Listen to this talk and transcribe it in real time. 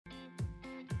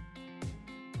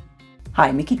Hi,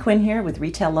 Mickey Quinn here with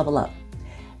Retail Level Up.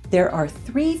 There are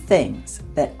 3 things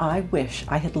that I wish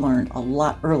I had learned a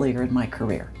lot earlier in my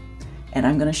career, and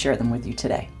I'm going to share them with you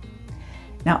today.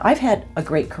 Now, I've had a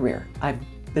great career. I've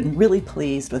been really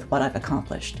pleased with what I've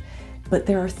accomplished, but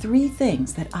there are 3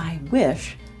 things that I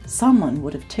wish someone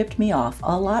would have tipped me off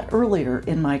a lot earlier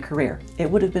in my career.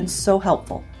 It would have been so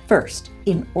helpful. First,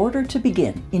 in order to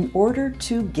begin, in order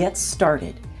to get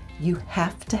started, you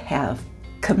have to have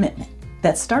commitment.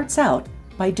 That starts out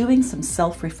by doing some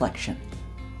self-reflection.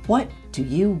 What do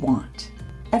you want?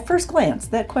 At first glance,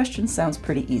 that question sounds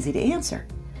pretty easy to answer.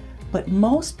 But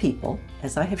most people,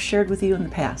 as I have shared with you in the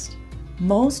past,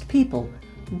 most people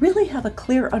really have a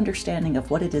clear understanding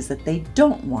of what it is that they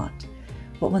don't want.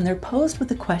 But when they're posed with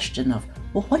the question of,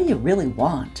 well, what do you really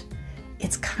want?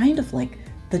 It's kind of like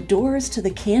the doors to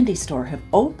the candy store have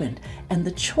opened and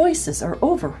the choices are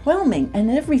overwhelming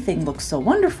and everything looks so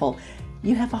wonderful.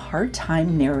 You have a hard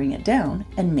time narrowing it down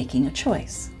and making a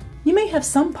choice. You may have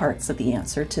some parts of the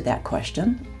answer to that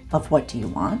question of what do you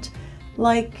want,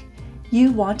 like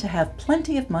you want to have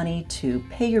plenty of money to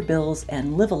pay your bills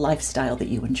and live a lifestyle that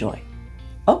you enjoy.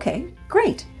 Okay,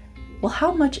 great. Well,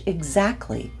 how much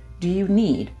exactly do you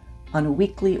need on a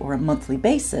weekly or a monthly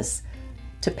basis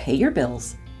to pay your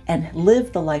bills and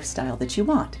live the lifestyle that you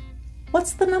want?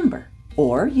 What's the number?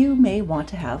 Or you may want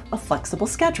to have a flexible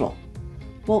schedule.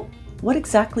 Well, what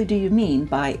exactly do you mean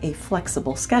by a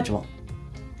flexible schedule?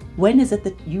 When is it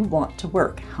that you want to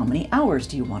work? How many hours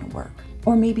do you want to work?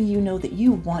 Or maybe you know that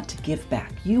you want to give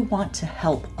back. You want to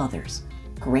help others.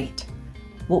 Great.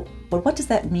 Well, but what does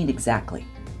that mean exactly?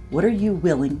 What are you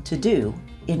willing to do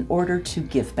in order to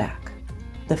give back?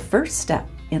 The first step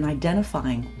in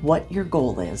identifying what your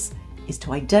goal is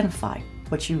to identify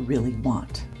what you really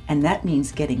want. And that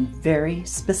means getting very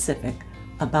specific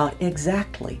about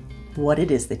exactly what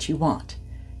it is that you want,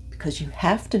 because you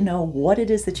have to know what it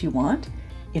is that you want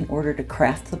in order to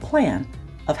craft the plan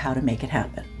of how to make it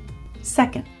happen.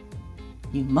 Second,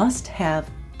 you must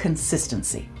have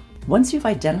consistency. Once you've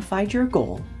identified your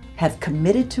goal, have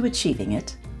committed to achieving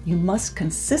it, you must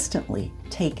consistently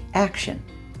take action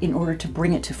in order to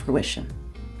bring it to fruition.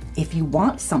 If you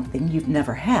want something you've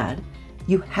never had,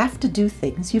 you have to do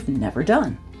things you've never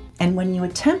done. And when you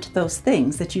attempt those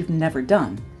things that you've never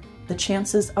done, the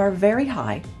chances are very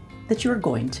high that you're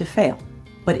going to fail.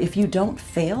 But if you don't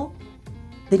fail,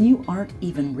 then you aren't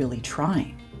even really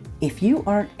trying. If you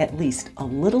aren't at least a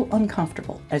little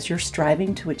uncomfortable as you're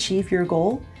striving to achieve your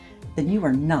goal, then you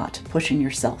are not pushing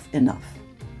yourself enough.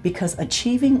 Because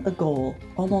achieving a goal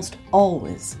almost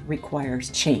always requires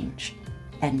change.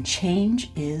 And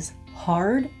change is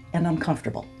hard and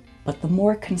uncomfortable. But the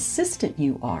more consistent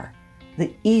you are,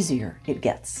 the easier it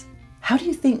gets. How do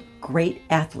you think great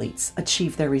athletes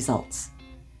achieve their results?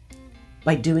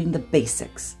 By doing the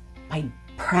basics, by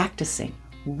practicing,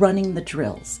 running the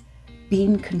drills,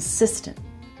 being consistent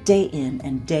day in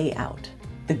and day out.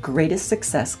 The greatest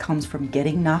success comes from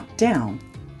getting knocked down,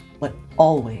 but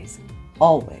always,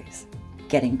 always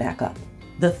getting back up.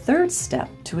 The third step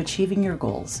to achieving your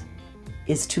goals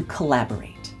is to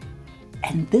collaborate.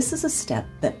 And this is a step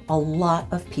that a lot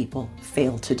of people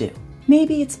fail to do.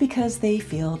 Maybe it's because they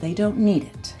feel they don't need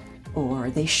it, or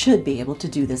they should be able to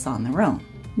do this on their own.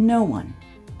 No one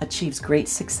achieves great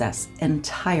success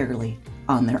entirely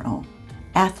on their own.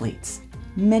 Athletes,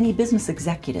 many business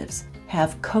executives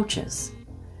have coaches.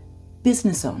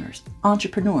 Business owners,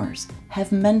 entrepreneurs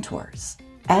have mentors.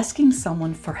 Asking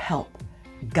someone for help,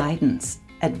 guidance,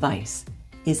 advice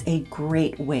is a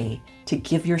great way to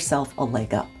give yourself a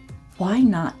leg up. Why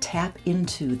not tap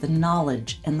into the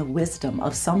knowledge and the wisdom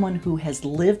of someone who has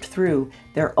lived through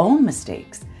their own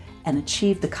mistakes and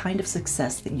achieved the kind of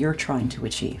success that you're trying to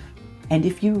achieve? And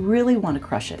if you really want to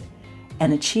crush it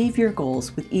and achieve your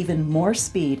goals with even more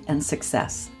speed and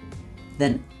success,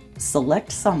 then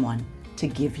select someone to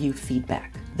give you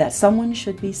feedback. That someone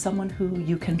should be someone who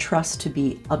you can trust to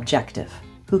be objective,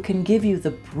 who can give you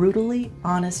the brutally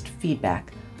honest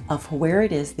feedback of where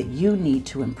it is that you need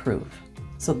to improve.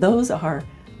 So those are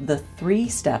the 3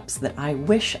 steps that I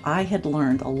wish I had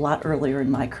learned a lot earlier in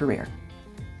my career.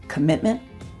 Commitment,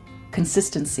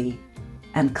 consistency,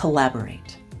 and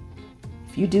collaborate.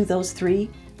 If you do those 3,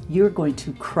 you're going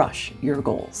to crush your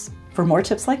goals. For more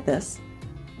tips like this,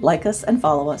 like us and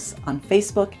follow us on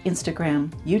Facebook,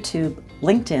 Instagram, YouTube,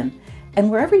 LinkedIn, and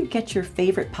wherever you get your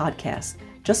favorite podcasts.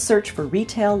 Just search for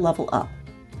Retail Level Up.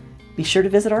 Be sure to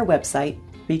visit our website,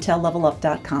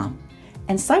 retaillevelup.com,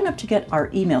 and sign up to get our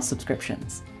email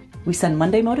subscriptions. We send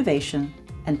Monday Motivation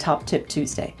and Top Tip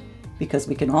Tuesday because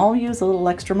we can all use a little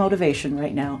extra motivation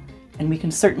right now, and we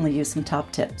can certainly use some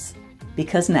top tips.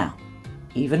 Because now,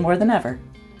 even more than ever,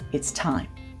 It's time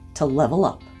to level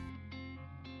up.